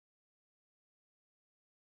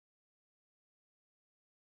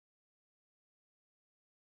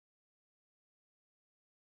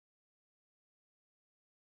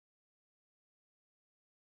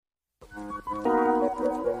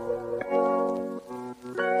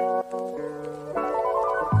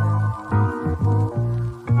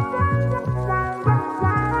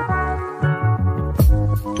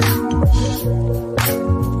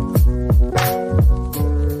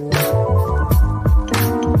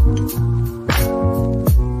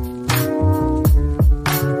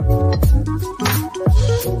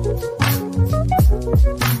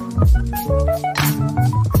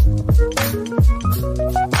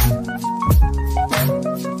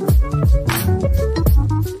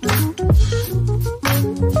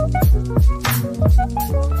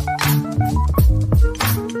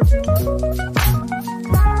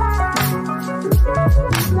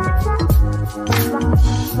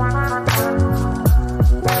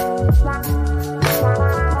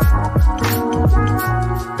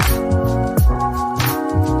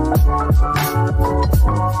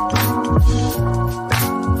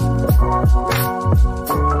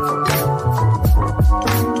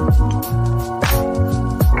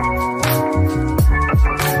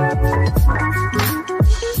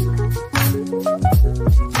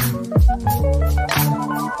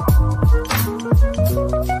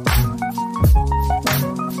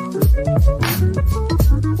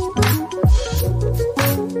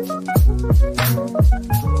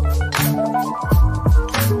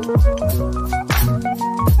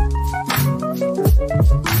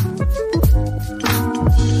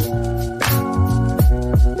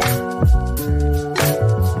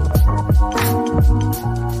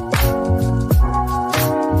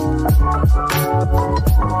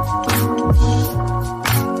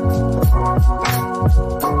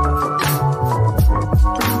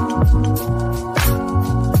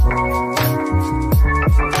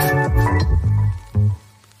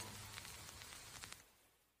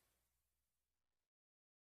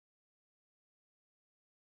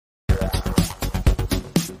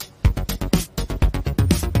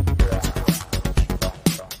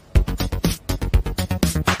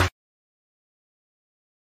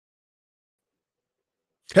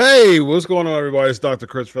Hey, what's going on, everybody? It's Dr.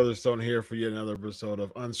 Chris Featherstone here for yet another episode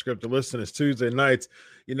of UnSKripted. Listen, it's Tuesday nights.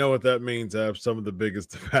 You know what that means. I have some of the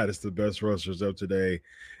biggest, the baddest, the best wrestlers of today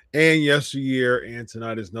and yesteryear, and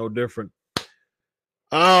tonight is no different.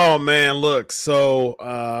 Oh, man, look. So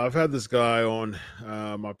I've had this guy on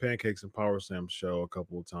my Pancakes and Power Slam show a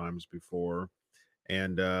couple of times before.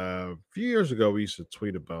 And a few years ago, we used to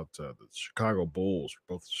tweet about the Chicago Bulls.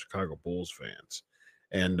 We're both Chicago Bulls fans.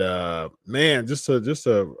 And man, just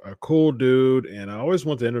a cool dude. And I always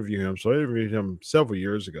wanted to interview him. So I interviewed him several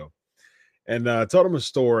years ago. And I told him a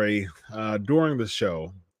story during the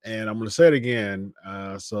show. And I'm going to say it again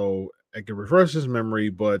so I can refresh his memory,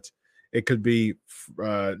 but it could be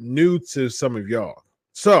new to some of y'all.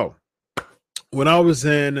 So when I was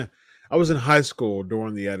in high school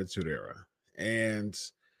during the Attitude Era. And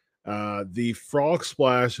the frog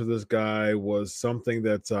splash of this guy was something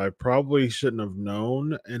that I probably shouldn't have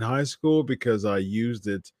known in high school because I used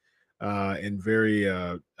it in very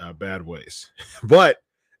bad ways. But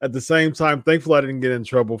at the same time, thankfully, I didn't get in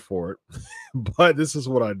trouble for it. But this is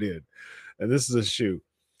what I did. And this is a shoot.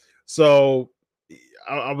 So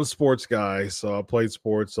I was a sports guy. So I played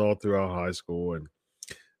sports all throughout high school. And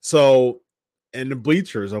so in the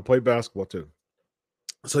bleachers, I played basketball too.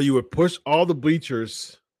 So you would push all the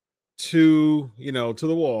bleachers to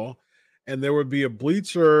the wall, and there would be a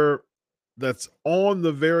bleacher that's on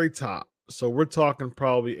the very top. So we're talking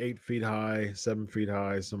probably 8 feet high, 7 feet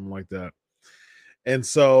high, something like that. And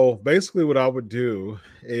so basically what I would do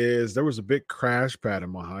is there was a big crash pad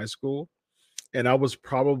in my high school, and I was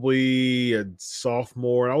probably a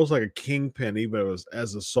sophomore. I was like a kingpin even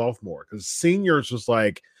as a sophomore, because seniors was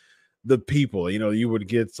like the people, you would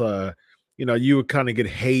get you would kind of get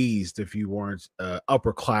hazed if you weren't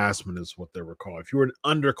upperclassmen is what they were called. If you were an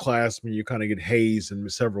underclassman, you kind of get hazed in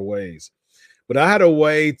several ways. But I had a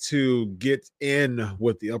way to get in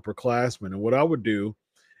with the upperclassmen. And what I would do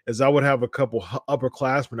is I would have a couple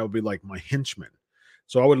upperclassmen that would be like my henchmen.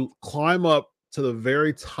 So I would climb up to the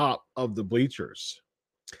very top of the bleachers.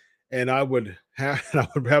 And I would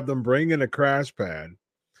have them bring in a crash pad.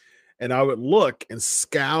 And I would look and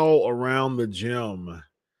scowl around the gym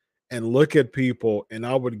and look at people, and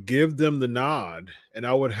I would give them the nod, and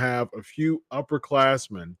I would have a few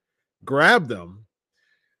upperclassmen grab them,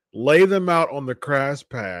 lay them out on the crash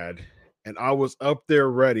pad, and I was up there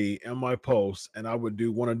ready in my post, and I would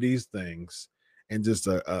do one of these things, and just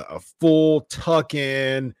a full tuck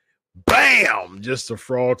in, bam, just a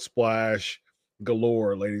frog splash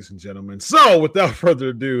galore, ladies and gentlemen. So without further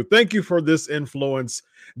ado, thank you for this influence.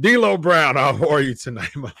 D'Lo Brown, how are you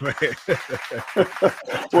tonight, my man?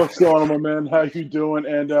 What's going on, my man? How you doing?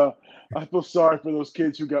 And I feel sorry for those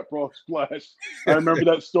kids who got frog splashed. I remember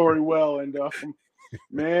that story well, and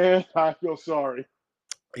man, I feel sorry.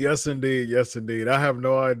 Yes, indeed. Yes, indeed. I have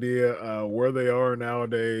no idea where they are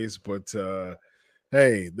nowadays, but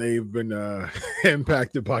hey, they've been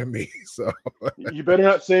impacted by me. So You better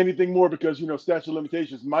not say anything more because statute of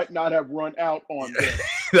limitations might not have run out on this.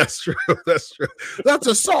 that's true. That's true. That's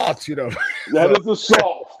assault, That So, is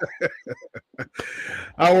assault.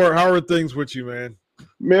 how are things with you, man?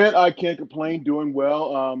 Man, I can't complain. Doing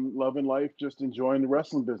well. Loving life. Just enjoying the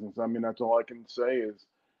wrestling business. I mean, that's all I can say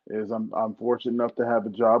is I'm fortunate enough to have a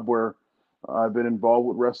job where I've been involved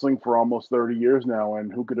with wrestling for almost 30 years now.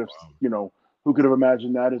 And who could have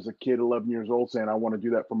imagined that as a kid, 11 years old, saying I want to do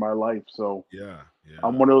that for my life. So Yeah,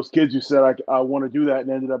 I'm yeah. one of those kids who said I want to do that and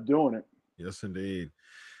ended up doing it. Yes, indeed.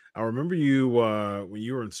 I remember you when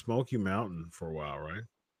you were in Smoky Mountain for a while, right?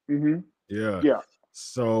 Hmm. Yeah. Yeah.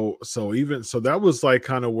 So that was like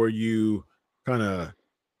kind of where you kind of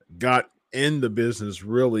got in the business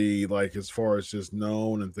really, like as far as just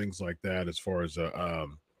known and things like that, as far as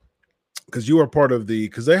because you were part of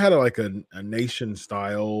because they had a nation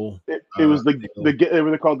style It was deal. they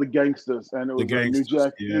were called the Gangsters, and it The was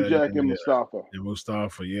gangsters, New yeah, yeah, Jack, and yeah, Mustafa. and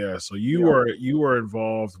Mustafa, yeah. So you Yeah. were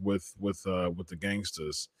involved with the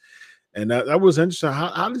gangsters, and that was interesting.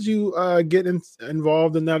 How did you get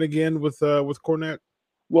involved in that again with Cornette?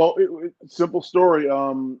 Well, simple story.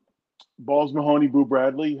 Balls Mahoney, Boo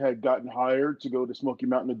Bradley had gotten hired to go to Smoky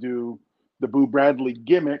Mountain to do the Boo Bradley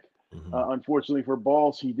gimmick. Hmm. Unfortunately for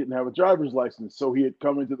Balls, he didn't have a driver's license, so he had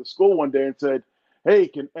come into the school one day and said, "Hey,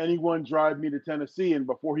 can anyone drive me to Tennessee?" And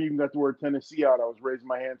before he even got the word Tennessee out, I was raising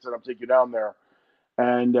my hand and said, "I'll take you down there."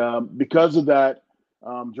 And because of that,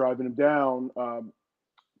 driving him down,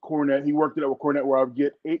 Cornette, he worked it out with Cornette where I would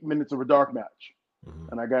get 8 minutes of a dark match. Hmm.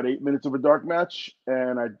 And I got 8 minutes of a dark match,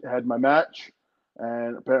 and I had my match.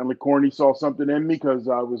 And apparently, Corny saw something in me because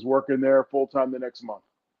I was working there full time the next month.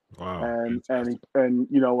 Wow,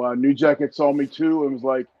 And New Jack had saw me too and was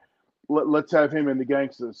like, Let's have him in the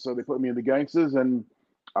Gangsters." So they put me in the Gangsters, and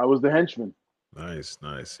I was the henchman. nice,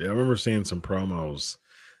 nice. Yeah, I remember seeing some promos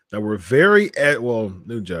that were very well.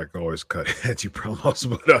 New Jack always cut edgy promos,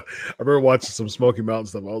 but I remember watching some Smoky Mountain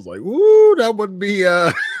stuff. I was like, "Ooh, that would be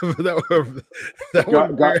that would God,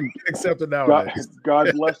 be God, very accepted God, nowadays."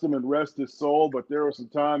 God bless him and rest his soul. But there were some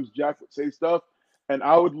times Jack would say stuff, and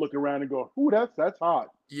I would look around and go, "Ooh, that's hot.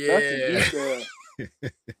 That's some Yeah. heat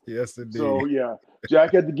there." Yes, indeed. So yeah,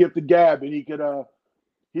 Jack had the gift of gab, and he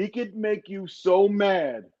could make you so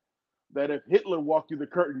mad that if Hitler walked through the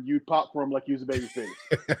curtain, you'd pop for him like he was a baby face.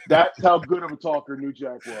 That's how good of a talker New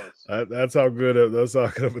Jack was. That's how good of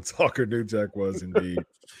a talker New Jack was indeed.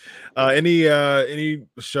 Any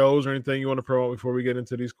shows or anything you want to promote before we get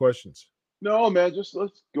into these questions? No, man, just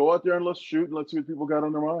let's go out there and let's shoot and let's see what people got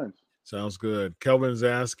on their minds. Sounds good. Kelvin's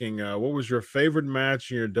asking, what was your favorite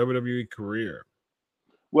match in your WWE career?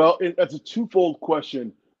 Well, that's a twofold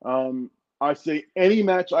question. I say any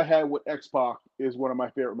match I had with X Pac is one of my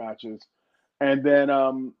favorite matches. And then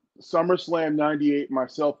SummerSlam '98,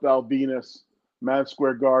 myself, Val Venus, Madison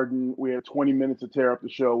Square Garden. We had 20 minutes to tear up the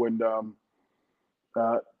show, and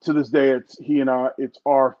to this day, it's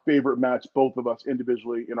our favorite match, both of us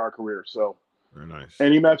individually in our career. So Very nice.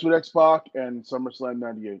 any match with X Pac and SummerSlam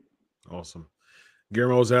 '98. Awesome.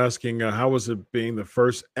 Guillermo's asking, how was it being the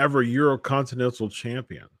first ever Eurocontinental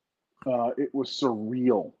champion? It was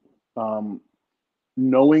surreal.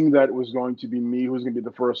 Knowing that it was going to be me who was going to be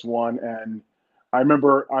the first one, and I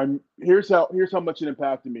remember here's how much it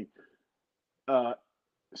impacted me.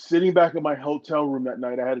 Sitting back in my hotel room that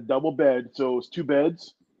night, I had a double bed, so it was two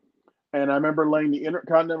beds, and I remember laying the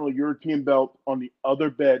Intercontinental European belt on the other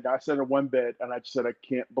bed. I sat in one bed, and I just said, I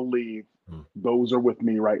can't believe those are with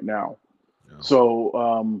me right now. Yeah.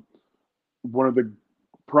 So one of the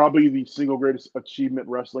probably the single greatest achievement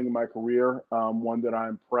wrestling in my career, one that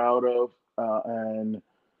I'm proud of, and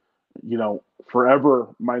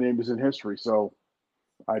forever my name is in history. So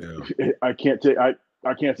Yeah. I can't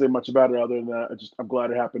say much about it other than that. I'm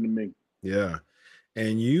glad it happened to me. Yeah.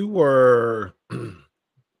 And you were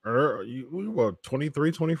you were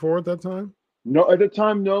 23, 24 at that time? No, at the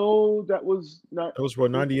time, no, that was not. That was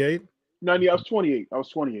what, 98? 90. I was 28.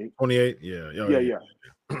 28? Yeah. Oh, Yeah, yeah. yeah,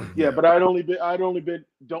 Yeah. yeah. But I'd only been.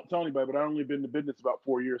 Don't tell anybody, but I'd only been in the business about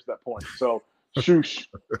 4 years at that point. So, shoosh.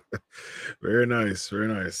 Very nice. Very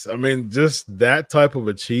nice. I mean, just that type of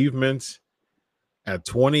achievement at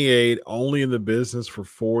 28, only in the business for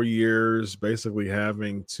 4 years, basically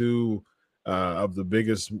having two of the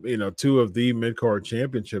biggest, two of the mid-card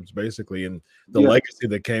championships, basically, and the Yeah, legacy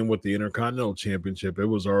that came with the Intercontinental Championship, it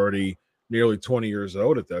was already nearly 20 years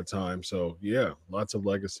old at that time. So yeah, lots of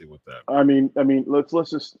legacy with that.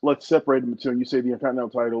 Let's separate them two. And you say the Intercontinental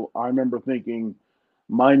title. I remember thinking,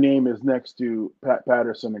 my name is next to Pat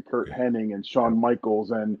Patterson and Kurt Hennig and Yep. Shawn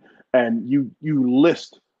Michaels, and you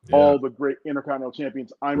list Yeah. all the great Intercontinental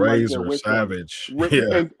champions. I'm right there Razor, with them, Savage.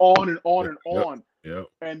 Yeah. and on and on Yep. and Yep. on. Yep.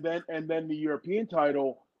 And then the European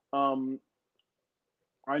title.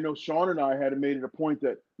 I know Sean and I had made it a point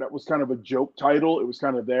that that was kind of a joke title. It was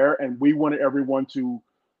kind of there, and we wanted everyone to.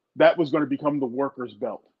 That was going to become the workers'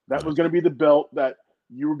 belt. That was Nice. going to be the belt that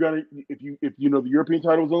you were going to, if you know the European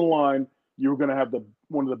title was on the line, you were going to have the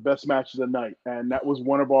one of the best matches of the night, and that was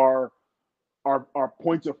one of our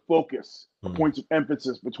points of focus, our points of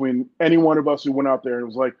emphasis between any one of us who went out there and it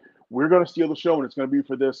was like, we're going to steal the show, and it's going to be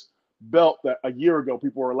for this belt that a year ago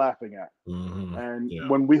people were laughing at. Mm-hmm. And Yeah.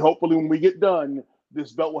 when we get done,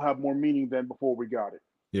 this belt will have more meaning than before we got it.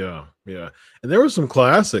 Yeah, yeah, and there were some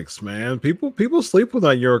classics, man. People sleep with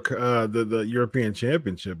that the European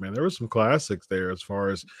Championship, man. There were some classics there as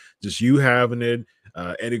far as just you having it,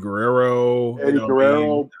 Eddie Guerrero, Eddie what I mean,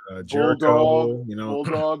 Guerrero, Bulldog, Jericho,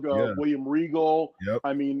 yeah, William Regal. yep,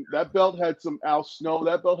 I mean, that belt had some Al Snow.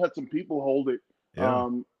 That belt had some people hold it, yeah,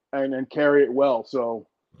 and carry it well. So,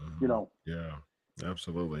 you hmm know, yeah,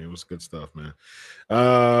 absolutely. It was good stuff, man.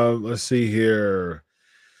 Let's see here.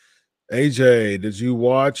 AJ, did you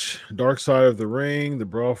watch Dark Side of the Ring, the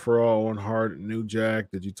Brawl for All, Owen Hart, New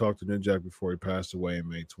Jack? Did you talk to New Jack before he passed away in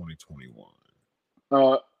May 2021?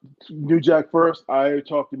 uh, New Jack first. I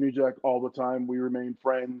talk to New Jack all the time. We remain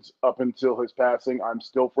friends up until his passing. I'm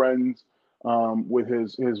still friends with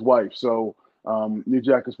his wife. So New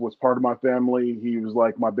Jack was part of my family. He was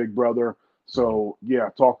like my big brother. Mhm. So yeah,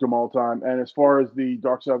 talk to him all the time. And as far as the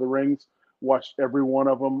Dark Side of the Rings, watched every one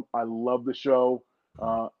of them. I love the show.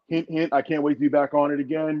 Hint, hint. I can't wait to be back on it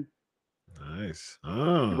again. Nice. Give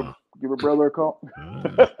a Ah, give a brother a call.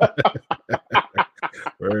 ah.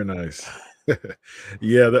 Very nice.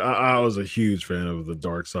 Yeah, I was a huge fan of the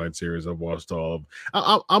Dark Side series. I've watched all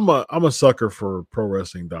of. I'm a sucker for pro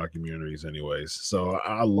wrestling documentaries, anyways. So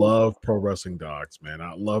I love pro wrestling docs, man.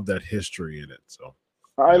 I love that history in it. So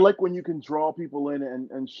I yeah, like when you can draw people in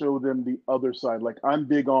and show them the other side. Like I'm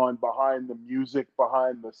big on behind the music,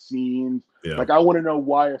 behind the scenes. yeah, Like I want to know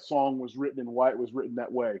why a song was written and why it was written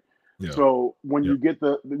that way. yeah, So when yeah, you get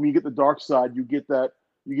the dark side, you get to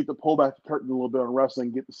pull back the curtain a little bit on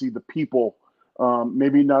wrestling, get to see the people.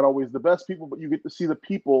 Maybe not always the best people, but you get to see the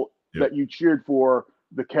people yep, that you cheered for,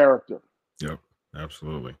 the character. yep,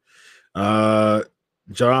 absolutely. Uh,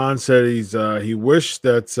 John said he wished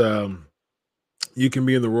that you can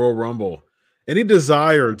be in the Royal Rumble. Any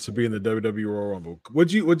desire to be in the WWE Royal Rumble?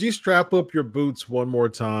 Would you strap up your boots one more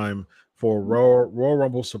time for Royal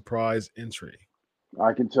Rumble surprise entry?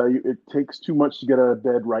 I can tell you, it takes too much to get out of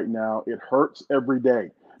bed right now. It hurts every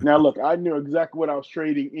day. Now, look, I knew exactly what I was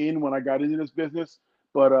trading in when I got into this business,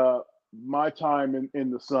 but my time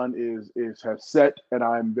in the sun is has set, and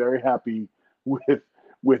I'm very happy with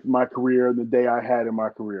with my career and the day I had in my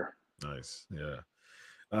career. Nice, yeah.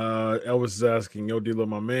 Elvis is asking, Yo, D-Lo,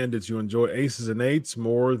 my man, did you enjoy Aces and Eights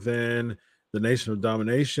more than the Nation of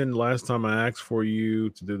Domination? Last time I asked for you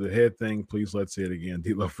to do the head thing, please let's see it again.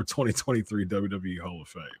 D-Lo for 2023 WWE Hall of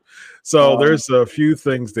Fame. So Um, there's a few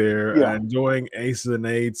things there. yeah, Enjoying Aces and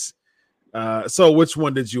Eights. So which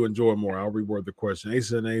one did you enjoy more? I'll reword the question.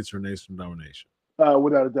 Aces and Eights or Nation of Domination?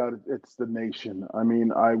 without a doubt, it's the nation. I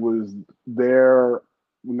mean, I was there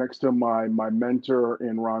next to my mentor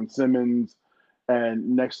in Ron Simmons, and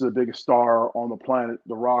next to the biggest star on the planet,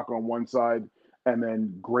 The Rock, on one side, and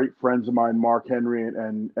then great friends of mine, Mark Henry,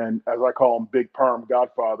 and as I call him, Big Perm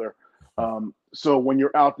Godfather. So when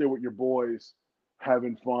you're out there with your boys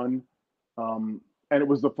having fun, and it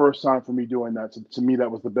was the first time for me doing that. So to me,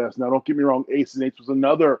 that was the best. Now, don't get me wrong, Ace and H was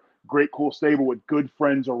another great, cool stable with good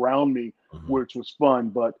friends around me, Mhm. which was fun.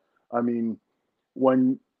 But I mean,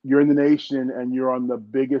 when you're in the nation and you're on the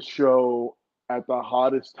biggest show at the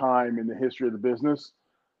hottest time in the history of the business,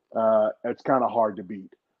 it's kind of hard to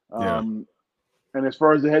beat. Yeah, And as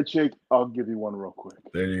far as the head shake, I'll give you one real quick.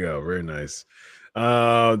 there you go. Very nice.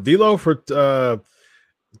 D'Lo for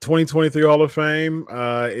 2023 Hall of Fame.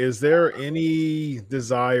 Is there any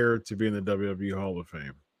desire to be in the WWE Hall of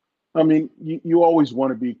Fame? I mean, you always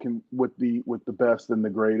want to be with the best and the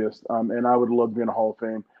greatest, and I would love to be in the Hall of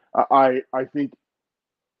Fame. I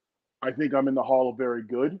think I'm in the Hall of Very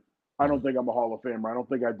Good. I don't Mhm. think I'm a Hall of Famer. I don't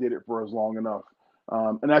think I did it for as long enough,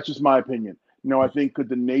 and that's just my opinion. I think could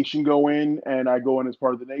the nation go in, and I go in as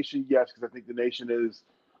part of the nation? Yes, because I think the nation is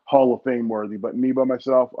Hall of Fame worthy. But me by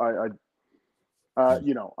myself, Mhm.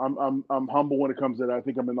 I'm humble when it comes to that. I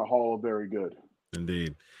think I'm in the Hall of Very Good.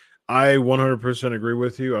 Indeed. I 100% agree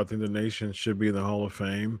with you. I think the Nation should be in the Hall of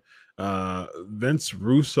Fame. Vince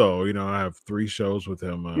Russo, I have 3 shows with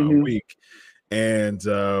him a Hmm. week, and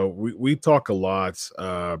we talk a lot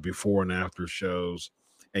before and after shows.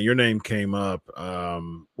 And your name came up,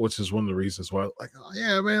 which is one of the reasons why, like, oh,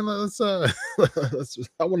 yeah, man, let's I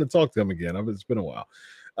want to talk to him again. It's been a while,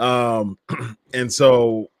 and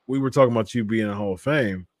so we were talking about you being in the Hall of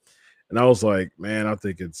Fame. And I was like, man, I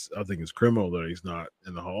think it's criminal that he's not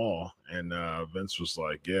in the hall. And Vince was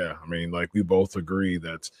like, yeah, I mean, like we both agree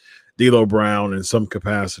that D'Lo Brown in some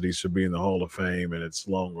capacity should be in the Hall of Fame, and it's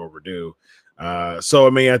long overdue. So I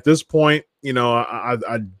mean, at this point,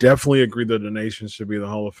 I definitely agree that the Nation should be in the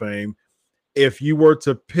Hall of Fame. If you were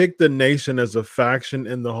to pick the Nation as a faction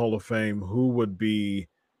in the Hall of Fame, who would be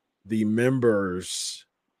the members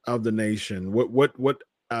of the Nation? What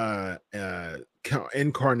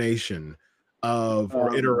incarnation of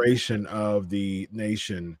or iteration of the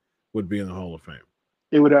Nation would be in the Hall of Fame?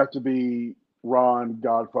 It would have to be Ron,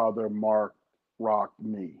 Godfather, Mark, Rock,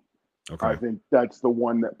 me. I Okay. think that's the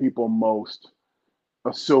one that people most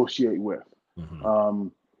associate with. Hmm.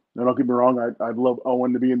 Now, don't get me wrong, I'd love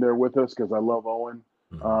Owen to be in there with us because I love Owen.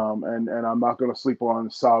 Hmm. And I'm not going to sleep on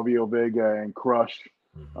Savio Vega and Crush.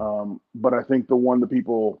 Hmm. But I think the one that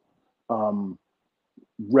people um,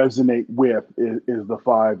 resonate with is the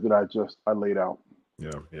 5 that I laid out.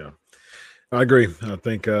 Yeah, yeah. I agree. I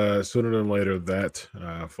think sooner than later that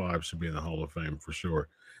 5 should be in the Hall of Fame for sure.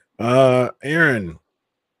 Aaron,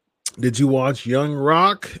 did you watch Young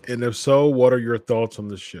Rock? And if so, what are your thoughts on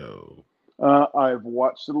the show? I've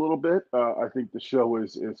watched it a little bit. I think the show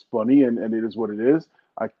is funny and it is what it is.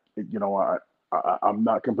 I you know I'm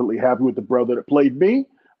not completely happy with the brother that played me,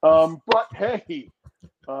 but hey,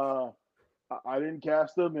 uh, I didn't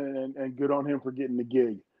cast him, and good on him for getting the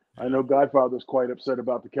gig. I Yeah. know Godfather's quite upset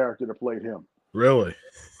about the character that played him. Really?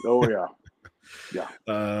 Oh yeah,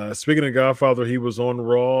 yeah, Speaking of Godfather, he was on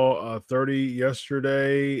Raw 30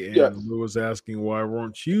 yesterday, and yes. Lou was asking why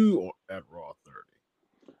weren't you at Raw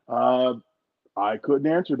 30? Uh, I couldn't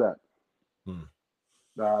answer that. Hmm.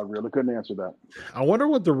 I really couldn't answer that. I wonder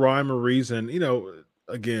what the rhyme or reason,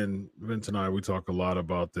 again, Vince and I, we talk a lot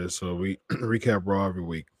about this, so we recap Raw every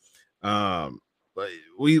week. Um, but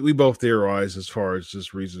we both theorize as far as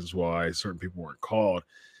just reasons why certain people weren't called.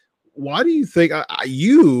 Why do you think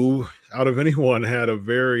you, out of anyone, had a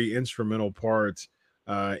very instrumental part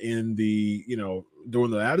in the,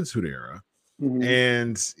 during the Attitude Era? Hmm.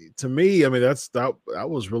 And to me, I mean, that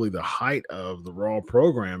was really the height of the Raw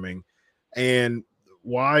programming. And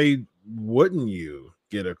why wouldn't you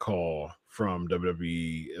get a call from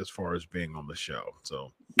WWE as far as being on the show?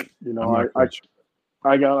 So You know, I'm not quite sure.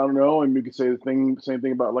 I don't know, and we could say same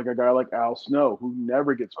thing about like a guy like Al Snow, who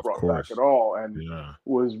never gets Of brought back at course. all, and Yeah.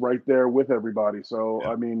 was right there with everybody. So Yeah.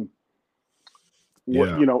 I mean,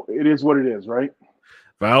 what Yeah. it is what it is, right?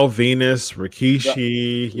 Val Venus, Yeah,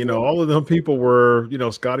 Rikishi, yeah, all of them people were,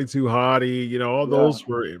 Scotty Too Hottie, all yeah. those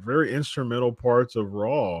were very instrumental parts of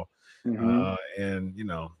Raw. Hmm. And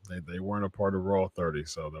they weren't a part of Raw 30,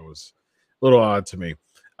 so that was a little odd to me.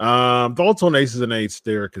 Thoughts on Aces and Eights?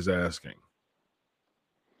 Derek is asking.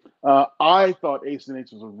 I thought Ace and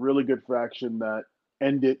Eights was a really good faction that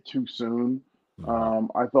ended too soon. Mhm.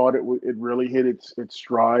 I thought it really hit its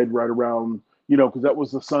stride right around because that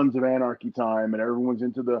was the Sons of Anarchy time, and everyone's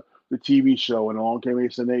into the TV show, and along came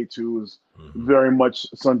Ace and Eights, who was Mhm. very much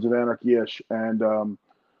Sons of Anarchy ish, and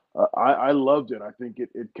I loved it. I think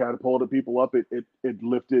it catapulted people up. It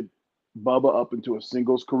lifted Bubba up into a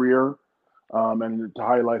singles career, and to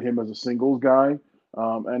highlight him as a singles guy.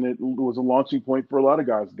 And it was a launching point for a lot of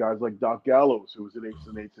guys like Doc Gallows, who was at Aces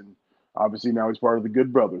and Eights, and obviously now he's part of the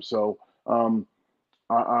Good Brothers. So um,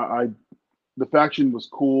 I the faction was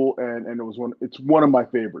cool, and it's one of my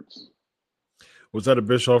favorites. Was that a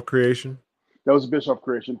Bischoff creation? That was a Bischoff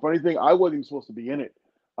creation. Funny thing, I wasn't even supposed to be in it.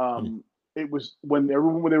 Hmm. It was when they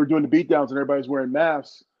were doing the beatdowns and everybody's wearing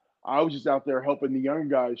masks. I was just out there helping the young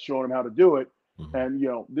guys, showing them how to do it. Mhm.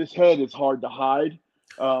 And this head is hard to hide,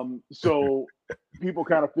 so people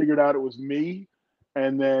kind of figured out it was me,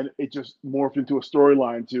 and then it just morphed into a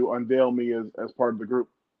storyline to unveil me as part of the group.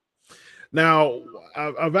 Now,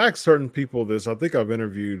 I've asked certain people this. I think I've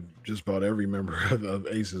interviewed just about every member of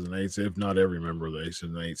Aces and Eights, if not every member of the Aces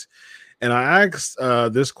and Eights. And I asked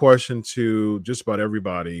this question to just about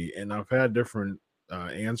everybody, and I've had different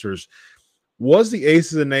answers. Was the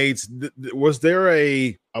Aces and Eights, was there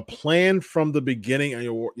a plan from the beginning and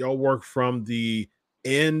y'all work from the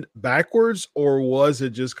end backwards, or was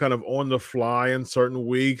it just kind of on the fly in certain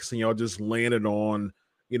weeks and y'all just landed on,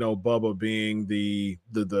 Bubba being the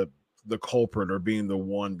culprit or being the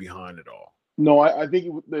one behind it all? No, I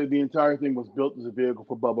think the entire thing was built as a vehicle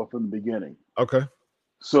for Bubba from the beginning. Okay.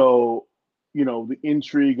 So, the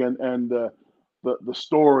intrigue and the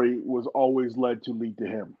story was always led to lead to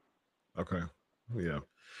him. Okay. Yeah.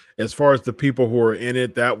 As far as the people who are in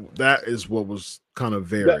it, that is what was kind of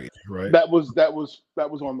That varied, right? that was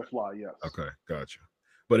on the fly. Yes. Okay, gotcha.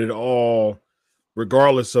 But it all,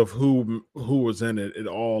 regardless of who was in it, it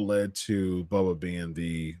all led to Bubba being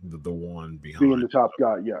the one Being behind. the top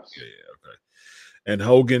guy. Yes. Yeah, yeah, okay. And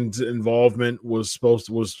Hogan's involvement was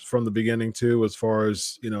from the beginning too, as far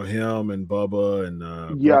as him and Bubba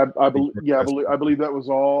and Yeah, I believe. Yeah, I broadcasting. believe that was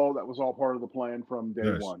all part of the plan from day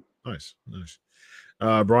Nice, one. nice, nice.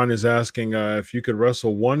 Brian is asking if you could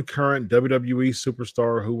wrestle one current WWE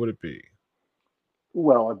superstar, who would it be?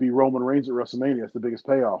 Well, I'd be Roman Reigns at WrestleMania. It's the biggest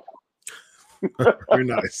payoff. Very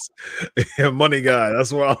nice. Yeah, money guy.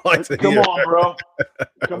 That's what I like to Come hear. on, bro.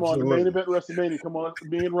 Come on, the main Absolutely. event WrestleMania. Come on,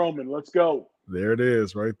 me and Roman. Let's go. There it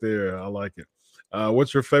is, right there. I like it.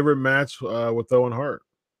 What's your favorite match with Owen Hart?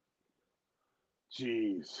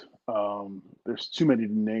 Jeez, there's too many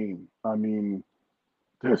to name. I mean,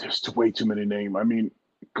 there's just way too many to name. I mean,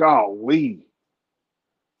 golly,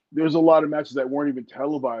 there's a lot of matches that weren't even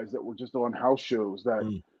televised that were just on house shows. That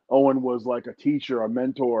Mm, Owen was like a teacher, a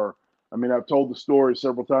mentor. I mean, I've told the story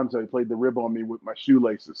several times. That he played the rib on me with my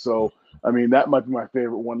shoelaces. So, I mean, that might be my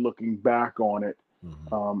favorite one looking back on it.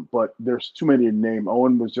 mhm. But there's too many to name.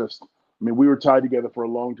 Owen was just. I mean, we were tied together for a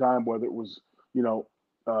long time. Whether it was, you know,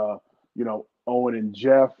 Owen and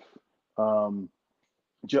Jeff, um,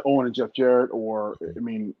 Owen and Jeff Jarrett, or I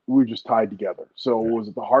mean, we were just tied together. So Yeah, it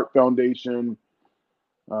was the Hart Foundation.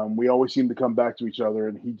 We always seemed to come back to each other,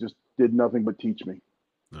 and he just did nothing but teach me.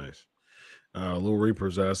 nice. Lil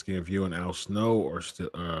Reaper's asking if you and Al Snow are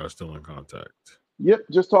still in contact. Yep,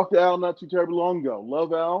 just talked to Al not too terribly long ago.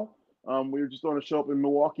 Love Al. We were just on a show up in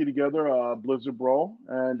Milwaukee together, Blizzard Brawl,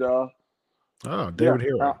 and Oh, yeah, David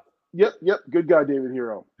Hero. yep, good guy, David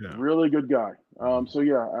Hero, Yeah. really good guy. Mhm. So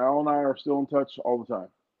yeah, Al and I are still in touch all the time.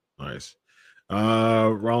 Nice.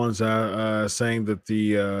 Rollins saying that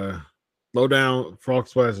the lowdown frog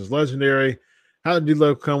splash is legendary. How did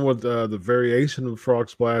D'Lo come with the variation of frog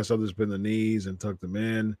splash? Others been the knees and tuck them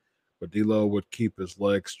in, but D'Lo would keep his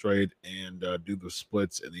legs straight and do the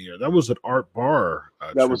splits in the air. That was an Art Bar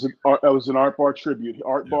tribute. That was an Art Bar tribute.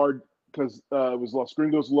 Art Yeah. Bar because it was Los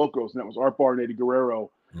Gringos Locos, and that was Art Bar and Eddie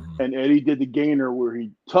Guerrero, Hmm. and Eddie did the gainer where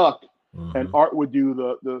he tucked, and Hmm. Art would do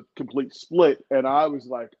the complete split, and I was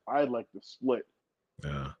like, I like the split.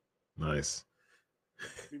 Yeah. Nice.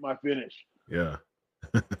 Be my finish. Yeah.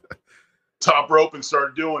 Top rope and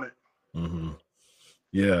started doing it. Hmm.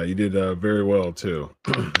 Yeah, you did very well too.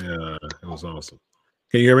 Yeah, it was awesome.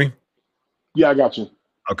 Can you hear me? Yeah, I got you.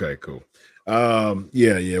 Okay, cool.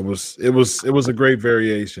 Yeah, it was a great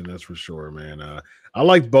variation, that's for sure, man. I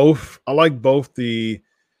like both. I like both the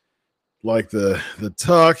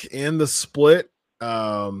tuck and the split.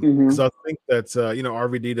 Because Mm-hmm. I think that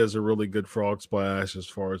RVD does a really good frog splash as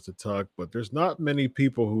far as the tuck, but there's not many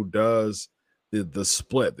people who does the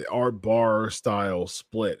split, the art bar style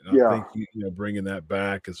split. And I Yeah, think bringing that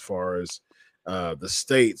back as far as the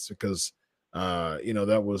states, because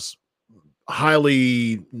that was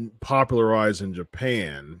highly popularized in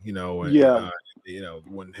Japan, yeah,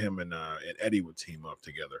 when him and Eddie would team up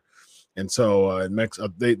together. And so in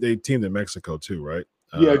they teamed in Mexico too, right?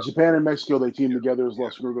 yeah. Japan and Mexico they team together as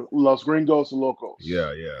Los Gringos and Locos.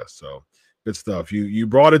 Yeah. So good stuff. You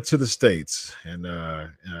brought it to the States and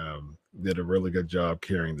did a really good job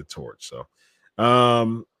carrying the torch. So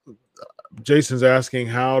um Jason's asking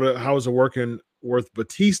how is it working with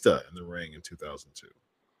Batista in the ring in 2002?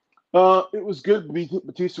 It was good.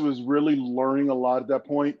 Batista was really learning a lot at that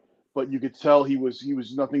point, but you could tell he was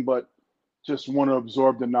nothing but just want to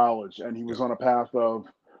absorb the knowledge, and he was Yeah, on a path of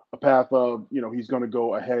he's going to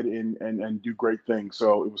go ahead and do great things.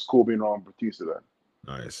 So it was cool being on Batista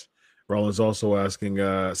then. nice. Roland's also asking,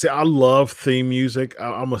 see, I love theme music.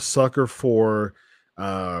 I'm a sucker for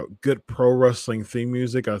good pro wrestling theme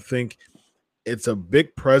music. I think it's a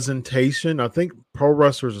big presentation. I think pro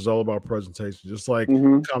wrestlers is all about presentation, just like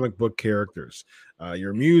Hmm. comic book characters.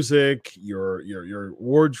 Your music, your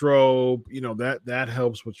wardrobe, that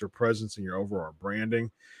helps with your presence and your overall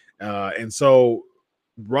branding. And so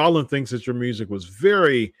Roland thinks that your music was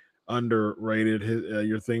very underrated.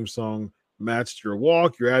 Your theme song matched your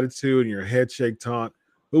walk, your attitude, and your head shake taunt.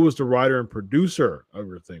 Who was the writer and producer of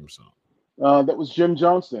your theme song? That was Jim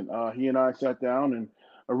Johnston. He and I sat down, and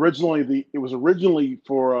it was originally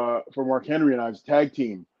for Mark Henry and I's tag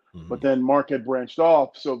team, but Mhm. then Mark had branched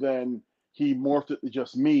off, so then he morphed it to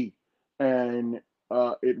just me, and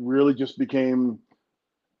it really just became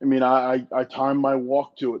I mean, I timed my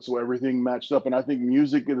walk to it, so everything matched up. And I think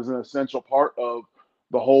music is an essential part of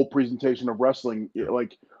the whole presentation of wrestling. Yeah.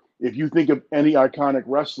 Like, if you think of any iconic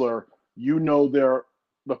wrestler, you know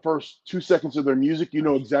the first 2 seconds of their music, you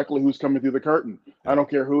know exactly who's coming through the curtain. I Yeah. don't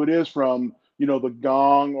care who it is, from the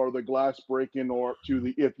gong or the glass breaking or to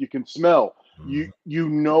the if you can smell. You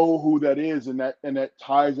know who that is, and that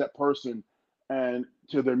ties that person and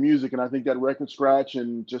to their music. And I think that record scratch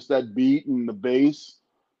and just that beat and the bass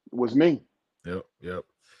was me. Yep. Yep.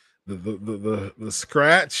 The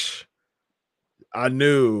scratch, I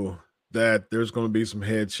knew that there's going to be some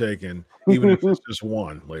head shaking, even if it's just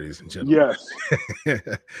one, ladies and gentlemen. Yes.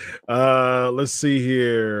 Let's see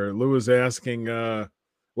here. Lou is asking,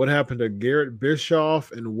 what happened to Garrett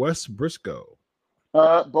Bischoff and Wes Briscoe?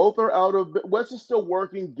 Both are out of. Wes is still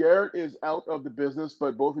working. Garrett is out of the business,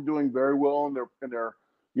 but both are doing very well in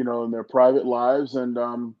their private lives. And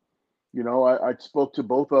I spoke to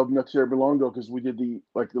both of them next year Belongo because we did the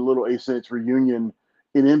little Ace Saints reunion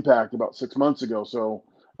in Impact about 6 months ago. So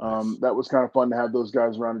Nice. that was kind of fun to have those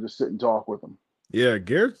guys around and just sit and talk with them. Yeah,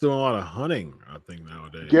 Garrett's doing a lot of hunting, I think,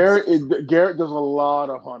 nowadays. Garrett does a lot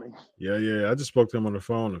of hunting. Yeah. I just spoke to him on the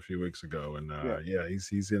phone a few weeks ago, and Yeah.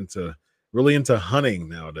 he's really into hunting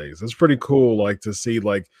nowadays. It's pretty cool, like to see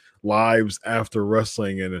like lives after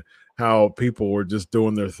wrestling and how people were just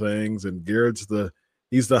doing their things. And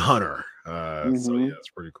he's the hunter. So Hmm. yeah, it's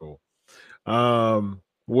pretty cool.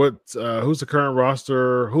 Who's the current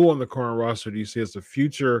roster? Who on the current roster do you see as the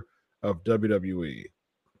future of WWE?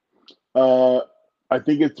 I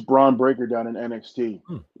think it's Braun Breaker down in NXT.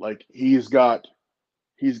 Hmm. Like he's got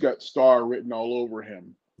star written all over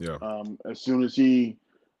him. Yeah. As soon as he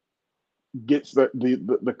gets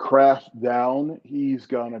the craft down, he's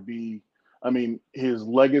gonna be. I mean, his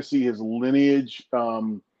legacy, his lineage.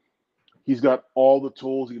 He's got all the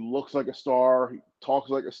tools. He looks like a star. He talks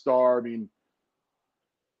like a star. I mean,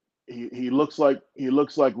 he looks like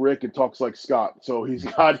Rick and talks like Scott. So he's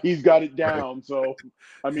got it Right. down. So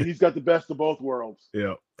I mean, he's got the best of both worlds.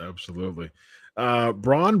 Yeah, absolutely.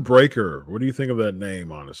 Braun Breaker. What do you think of that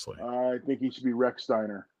name, honestly? I think he should be Rex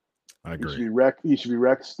Steiner. I He should agree. be Rex. He should be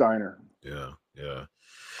Rex Steiner Yeah.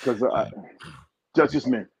 because that's just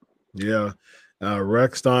me. Yeah.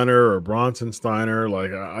 Rex Steiner or Bronson Steiner.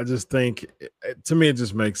 Like, I just think, to me, it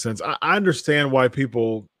just makes sense. I understand why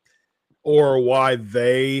people, or why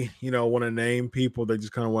they, want to name people. They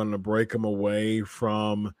just kind of want to break them away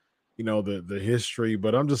from, the history.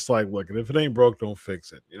 But I'm just like, look, if it ain't broke, don't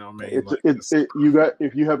fix it. You know what I mean? It's Like, it, it you got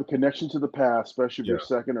if you have a connection to the past, especially if yeah, you're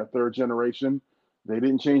second or third generation. They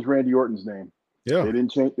didn't change Randy Orton's name. yeah, They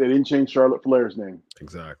didn't change Charlotte Flair's name.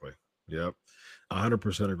 exactly. Yep.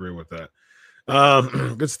 100% agree with that.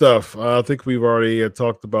 Good stuff. I think we've already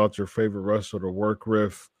talked about your favorite wrestler to work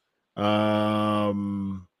with.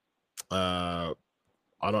 Um, uh,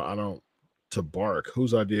 I don't to bark.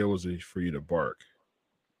 Whose idea was it for you to bark?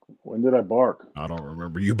 When did I bark? I don't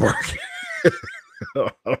remember you barking. I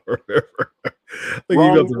don't remember. I think you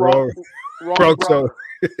got Wrong, the wrong, wrong wrong wrong show.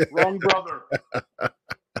 brother. Wrong brother.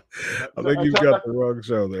 I think you've got the wrong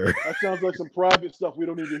show there. That sounds like some private stuff we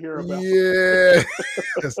don't need to hear about. Yeah.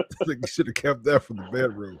 I think you should have kept that from the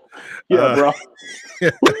bedroom. Yeah, bro.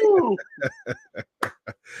 Yeah.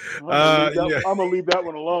 I'm gonna leave that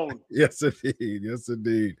one alone. Yes, indeed. Yes,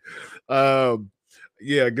 indeed.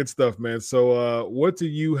 Yeah, good stuff, man. So what do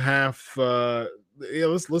you have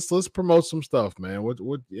let's promote some stuff, man. What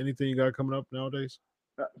anything you got coming up nowadays?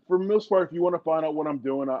 For the most part, if you want to find out what I'm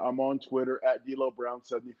doing, I'm on Twitter at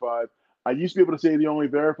DLoBrown75. I used to be able to say the only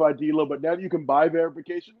verified D'Lo, but now that you can buy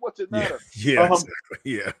verification, what's it Yeah, matter? yeah, exactly.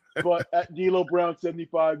 Yeah. But at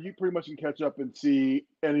DLoBrown75, you pretty much can catch up and see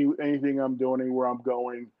anything I'm doing, anywhere I'm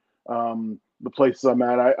going, the places I'm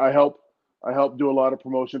at. I help do a lot of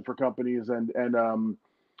promotion for companies and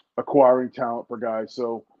acquiring talent for guys.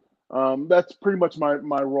 So that's pretty much my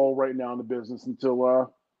role right now in the business until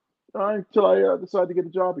I decide to get a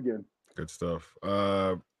job again. Good stuff.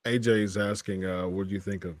 AJ is asking, what do you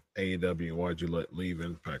think of AEW? Why'd you leave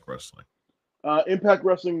Impact Wrestling? Impact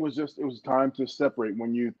Wrestling it was time to separate.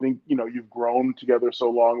 When you think you've grown together so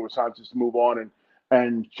long, it was time just to move on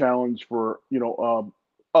and challenge for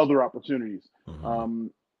other opportunities. Mhm.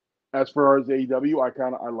 As far as AEW,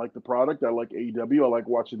 I like the product. I like AEW. I like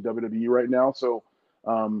watching WWE right now. So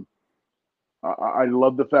um, I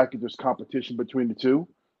love the fact that there's competition between the two.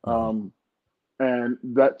 Mhm. Um, and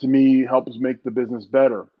that to me helps make the business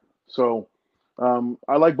better. So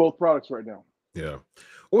I like both products right now. Yeah.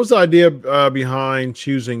 What was the idea behind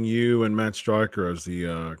choosing you and Matt Striker as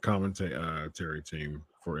the commentary team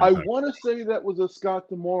for I Impact? want to say that was a Scott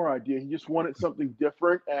Demore idea. He just wanted something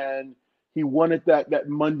different, and he wanted that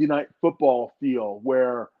Monday Night Football feel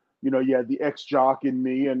where you had the ex jock in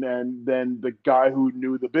me, and then the guy who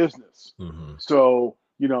knew the business. Mm-hmm. So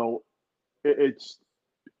it's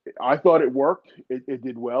I thought it worked. It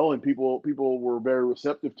did well, and people were very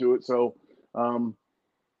receptive to it. So um,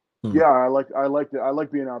 Hmm. yeah, I liked it. I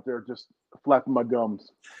like being out there just flapping my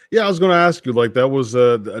gums. Yeah, I was going to ask you, like, that was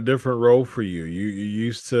a different role for you. You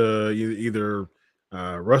used to either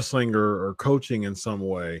wrestling or coaching in some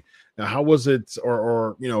way. Now, how was it,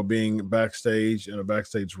 or being backstage in a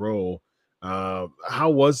backstage role? How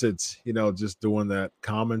was it, just doing that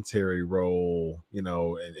commentary role,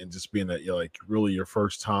 and just being that, like, really your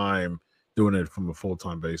first time doing it from a full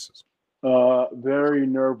time basis? Very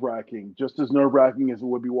nerve wracking, just as nerve wracking as it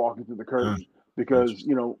would be walking through the Ah, curtain. Because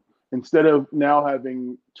interesting. instead of now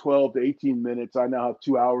having 12 to 18 minutes, I now have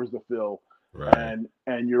 2 hours to fill, Right.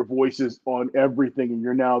 and your voice is on everything, and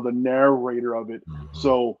you're now the narrator of it. Hmm.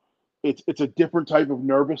 So it's a different type of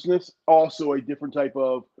nervousness, also a different type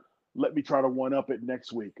of let me try to one up it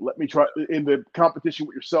next week. Let me try in the competition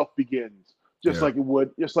with yourself begins, Yeah. just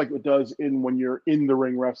like it does in when you're in the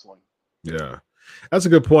ring wrestling. Yeah. That's a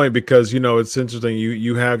good point because it's interesting.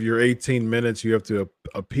 You have your 18 minutes. You have to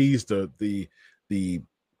appease the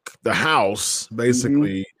the house Hmm.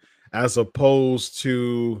 basically, as opposed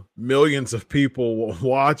to millions of people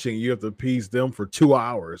watching. You have to appease them for 2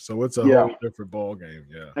 hours, so it's a Yeah. whole different ball game.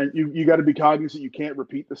 Yeah, And you got to be cognizant you can't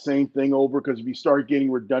repeat the same thing over, because if you start getting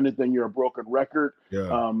redundant, then you're a broken record.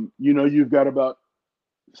 yeah, You've got about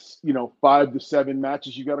 5 to 7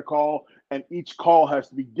 matches you got to call, and each call has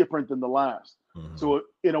to be different than the last. hmm, So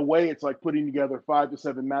in a way, it's like putting together 5 to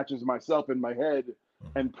 7 matches myself in my head hmm,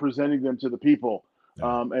 and presenting them to the people,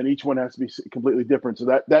 yeah, and each one has to be completely different. So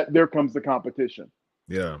that there comes the competition.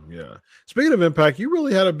 yeah, yeah. Speaking of Impact, you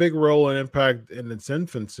really had a big role in Impact in its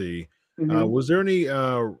infancy. Hmm. Was there any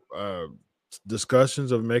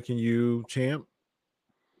discussions of making you champ?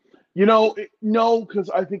 No, because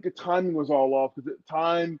I think the timing was all off. Because at the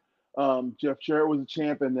time, Jeff Jarrett was a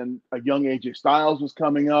champ, and then a young AJ Styles was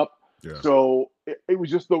coming up. Yeah. So it was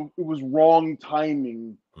just it was wrong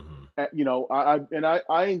timing. Hmm.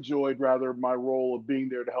 I enjoyed rather my role of being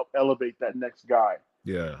there to help elevate that next guy.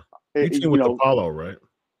 Yeah. You It, team you with know, Apollo, right?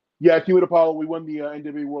 yeah, Team with Apollo, we won the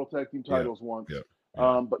NWA World Tag Team Yeah. titles once. Yeah.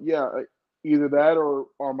 Yeah. But yeah, either that or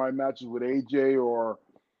my matches with AJ or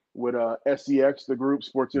with SEX, the group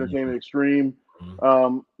Sports Mhm, Entertainment Extreme.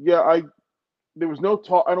 mhm. Yeah, there was no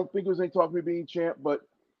talk. I don't think there was any talk of me being champ, but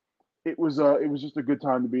it was just a good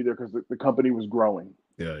time to be there because the company was growing.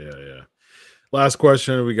 Yeah, yeah, yeah. Last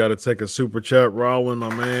question. We got to take a super chat. Rollin,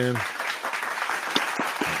 my man.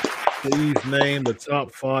 Please name the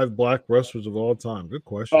top five black wrestlers of all time. Good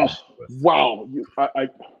question, Oh man. wow!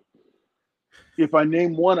 If I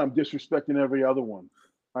name one, I'm disrespecting every other one.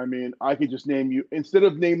 I mean, I could just name you instead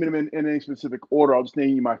of naming them in any specific order. I'll just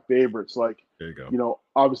name you my favorites. Like, There you go.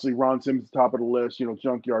 obviously Ron Simmons top of the list.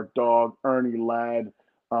 Junkyard Dog, Ernie Ladd.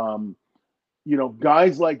 Um,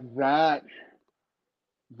 guys like that.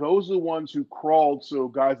 Those are the ones who crawled so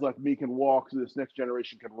guys like me can walk, so this next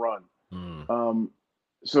generation can run. Mm, Um,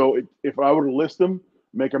 so if I were to list them,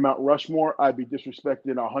 make a Mount Rushmore, I'd be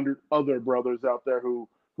disrespecting 100 other brothers out there who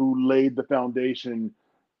laid the foundation,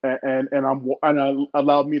 and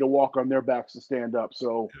allowed me to walk on their backs to stand up.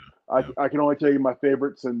 So yeah. I can only tell you my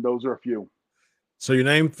favorites, and those are a few. So you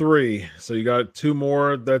named three. So you got two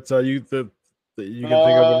more that that you can think of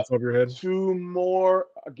on Uh, the top of your head. two more.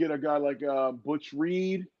 I get a guy like Butch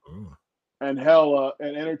Reed, Ooh, and hell,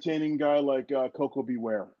 an entertaining guy like Coco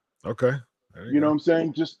Beware. okay. There you You know go. what I'm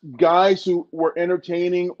saying? Just guys who were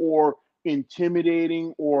entertaining or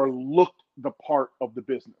intimidating or looked the part of the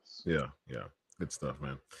business. Yeah, yeah. Good stuff,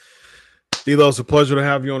 man. D'Lo, it's a pleasure to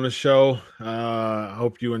have you on the show. I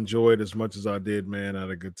hope you enjoyed as much as I did, man. I had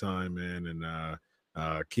a good time, man,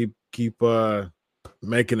 and keep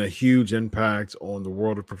making a huge impact on the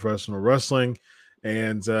world of professional wrestling.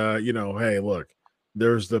 And hey, look,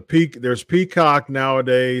 there's Peacock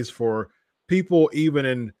nowadays for people even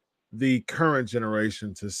in the current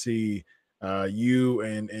generation to see you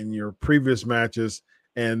and your previous matches,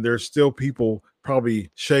 and there's still people probably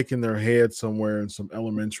shaking their head somewhere in some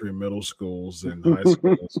elementary and middle schools and high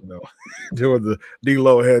schools, doing the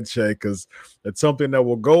D-Lo head shake, because it's something that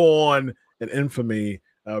will go on in infamy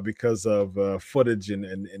because of footage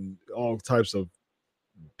and all types of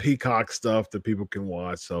Peacock stuff that people can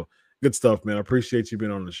watch. So good stuff, man. I appreciate you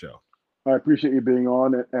being on the show. I appreciate you being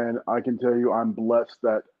on it, and I can tell you I'm blessed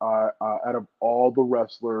that out of all the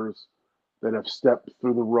wrestlers that have stepped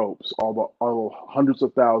through the ropes, all the hundreds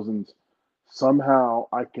of thousands, somehow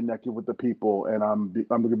I connected with the people, and I'm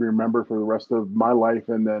going to be remembered for the rest of my life,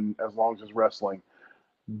 and then as long as it's wrestling.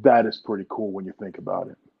 That is pretty cool when you think about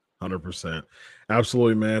it. 100%.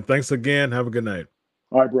 Absolutely, man. Thanks again. Have a good night.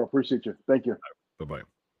 All right, bro. Appreciate you. Thank you. Bye-bye.